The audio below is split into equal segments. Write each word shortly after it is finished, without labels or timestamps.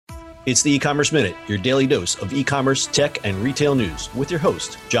It's the e-commerce minute, your daily dose of e-commerce, tech, and retail news with your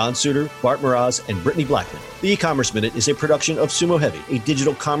host, John Suter, Bart Mraz, and Brittany Blackman. The e-commerce minute is a production of Sumo Heavy, a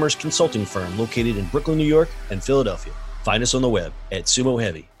digital commerce consulting firm located in Brooklyn, New York, and Philadelphia. Find us on the web at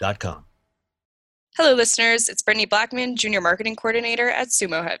sumoheavy.com. Hello, listeners. It's Brittany Blackman, Junior Marketing Coordinator at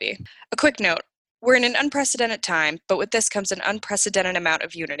Sumo Heavy. A quick note. We're in an unprecedented time, but with this comes an unprecedented amount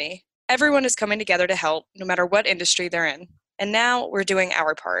of unity. Everyone is coming together to help, no matter what industry they're in. And now we're doing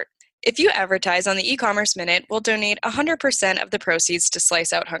our part. If you advertise on the e-commerce minute, we'll donate 100% of the proceeds to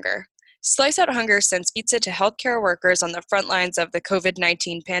Slice Out Hunger. Slice Out Hunger sends pizza to healthcare workers on the front lines of the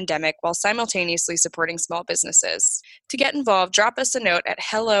COVID-19 pandemic while simultaneously supporting small businesses. To get involved, drop us a note at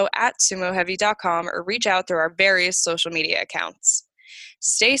hello@sumoheavy.com or reach out through our various social media accounts.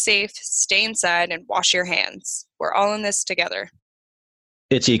 Stay safe, stay inside, and wash your hands. We're all in this together.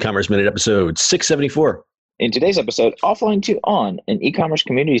 It's e-commerce minute episode 674. In today's episode, Offline2on, an e-commerce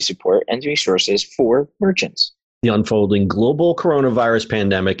community support and resources for merchants. The unfolding global coronavirus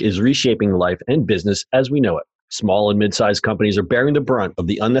pandemic is reshaping life and business as we know it. Small and mid-sized companies are bearing the brunt of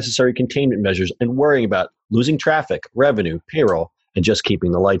the unnecessary containment measures and worrying about losing traffic, revenue, payroll, and just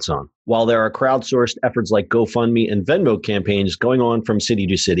keeping the lights on. While there are crowdsourced efforts like GoFundMe and Venmo campaigns going on from city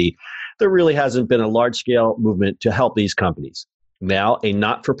to city, there really hasn't been a large-scale movement to help these companies. Now, a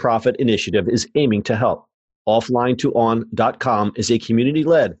not-for-profit initiative is aiming to help. Offline2on.com is a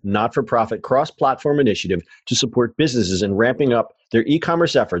community-led, not-for-profit, cross-platform initiative to support businesses in ramping up their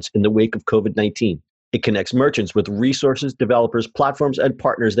e-commerce efforts in the wake of COVID-19. It connects merchants with resources, developers, platforms, and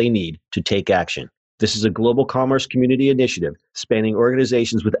partners they need to take action. This is a global commerce community initiative spanning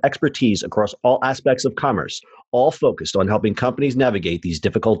organizations with expertise across all aspects of commerce, all focused on helping companies navigate these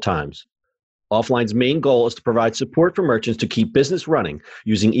difficult times. Offline's main goal is to provide support for merchants to keep business running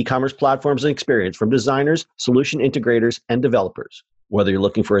using e-commerce platforms and experience from designers, solution integrators, and developers. Whether you're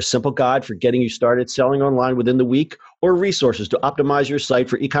looking for a simple guide for getting you started selling online within the week or resources to optimize your site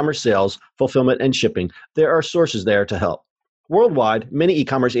for e-commerce sales, fulfillment, and shipping, there are sources there to help. Worldwide, many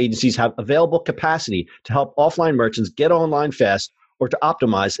e-commerce agencies have available capacity to help offline merchants get online fast or to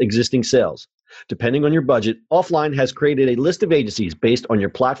optimize existing sales. Depending on your budget, Offline has created a list of agencies based on your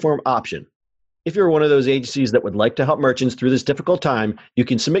platform option. If you're one of those agencies that would like to help merchants through this difficult time, you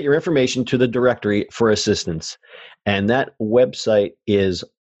can submit your information to the directory for assistance. And that website is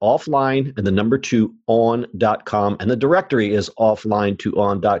offline and the number 2 on.com. And the directory is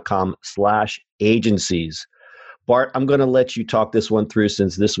offline2on.com/agencies. Bart, I'm going to let you talk this one through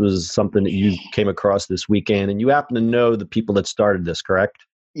since this was something that you came across this weekend. And you happen to know the people that started this, correct?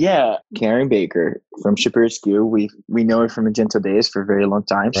 Yeah, Karen Baker from Shipper HQ. We know her from Magento days for a very long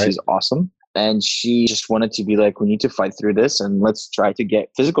time. Right. She's awesome. And she just wanted to be like, we need to fight through this and let's try to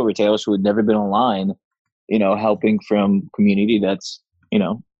get physical retailers who had never been online, helping from community that's,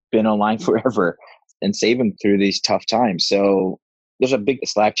 been online forever and save them through these tough times. So there's a big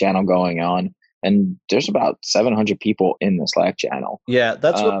Slack channel going on and there's about 700 people in the Slack channel. Yeah,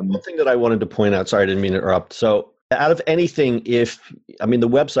 that's one thing that I wanted to point out. Sorry, I didn't mean to interrupt. So out of anything, the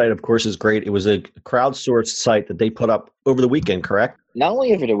website, of course, is great. It was a crowdsourced site that they put up over the weekend, correct? Not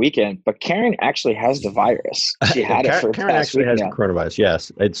only over the weekend, but Karen actually has the virus. She had it for Karen actually has the coronavirus,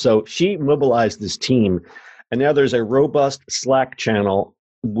 yes. And so she mobilized this team, and now there's a robust Slack channel,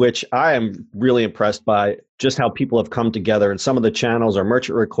 which I am really impressed by just how people have come together. And some of the channels are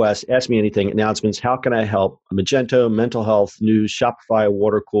merchant requests, ask me anything, announcements, how can I help? Magento, mental health, news, Shopify,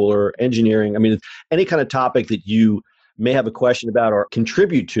 water cooler, engineering. Any kind of topic that you may have a question about or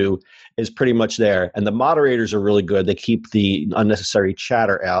contribute to is pretty much there. And the moderators are really good. They keep the unnecessary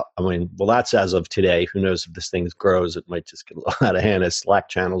chatter out. That's as of today. Who knows if this thing grows, it might just get a little out of hand as Slack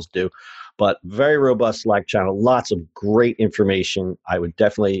channels do. But very robust Slack channel, lots of great information. I would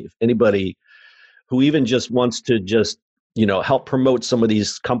definitely, if anybody who even just wants to help promote some of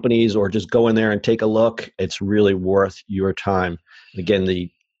these companies or just go in there and take a look, it's really worth your time. And again, the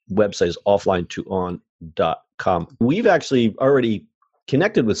website is offline2on.com. We've actually already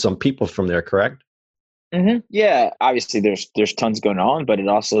connected with some people from there, correct? Mm-hmm. Yeah, obviously there's tons going on, but it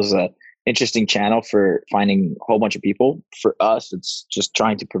also is a interesting channel for finding a whole bunch of people. For us, it's just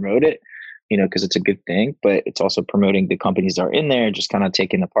trying to promote it, because it's a good thing, but it's also promoting the companies that are in there, just kind of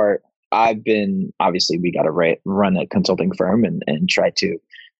taking apart. We got to run a consulting firm and try to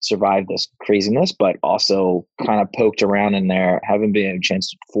survive this craziness, but also kind of poked around in there. Haven't been a chance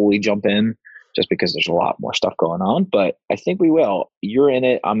to fully jump in just because there's a lot more stuff going on, but I think we will. You're in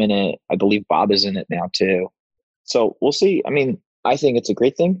it. I'm in it. I believe Bob is in it now too. So we'll see. I think it's a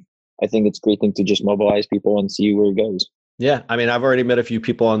great thing. I think it's a great thing to just mobilize people and see where it goes. Yeah, I mean, I've already met a few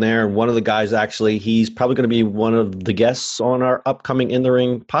people on there, and one of the guys actually, he's probably going to be one of the guests on our upcoming In the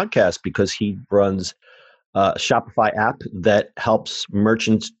Ring podcast because he runs a Shopify app that helps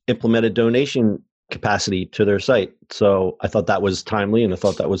merchants implement a donation capacity to their site. So I thought that was timely, and I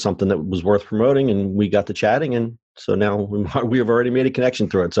thought that was something that was worth promoting, and we got to chatting, and so now we have already made a connection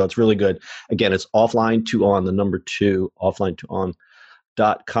through it. So it's really good. Again, it's Offline2on, the number 2,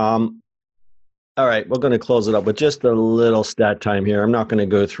 offline2on.com. All right, we're going to close it up with just a little stat time here. I'm not going to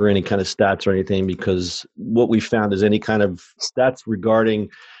go through any kind of stats or anything because what we found is any kind of stats regarding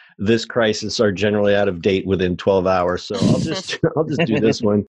this crisis are generally out of date within 12 hours. So I'll just do this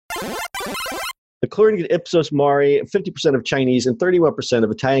one. According to Ipsos Mori, 50% of Chinese and 31% of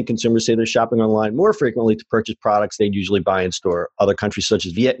Italian consumers say they're shopping online more frequently to purchase products they'd usually buy in store. Other countries such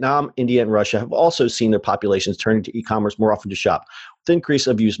as Vietnam, India, and Russia have also seen their populations turning to e-commerce more often to shop, with increase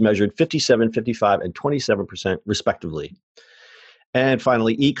of use measured 57, 55, and 27% respectively. And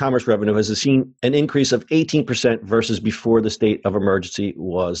finally, e-commerce revenue has seen an increase of 18% versus before the state of emergency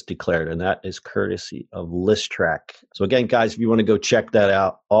was declared. And that is courtesy of ListTrack. So again, guys, if you want to go check that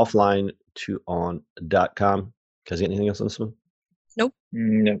out, offline2on.com. Guys, got anything else on this one? Nope.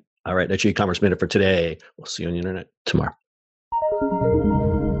 No. All right, that's your e-commerce minute for today. We'll see you on the internet tomorrow.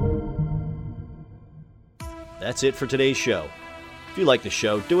 That's it for today's show. If you like the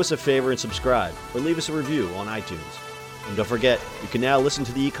show, do us a favor and subscribe or leave us a review on iTunes. And don't forget, you can now listen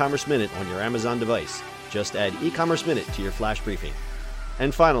to the e-commerce minute on your Amazon device. Just add e-commerce minute to your flash briefing.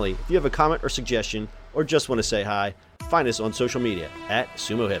 And finally, if you have a comment or suggestion or just want to say hi, find us on social media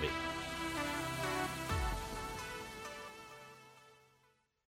 @SumoHeavy.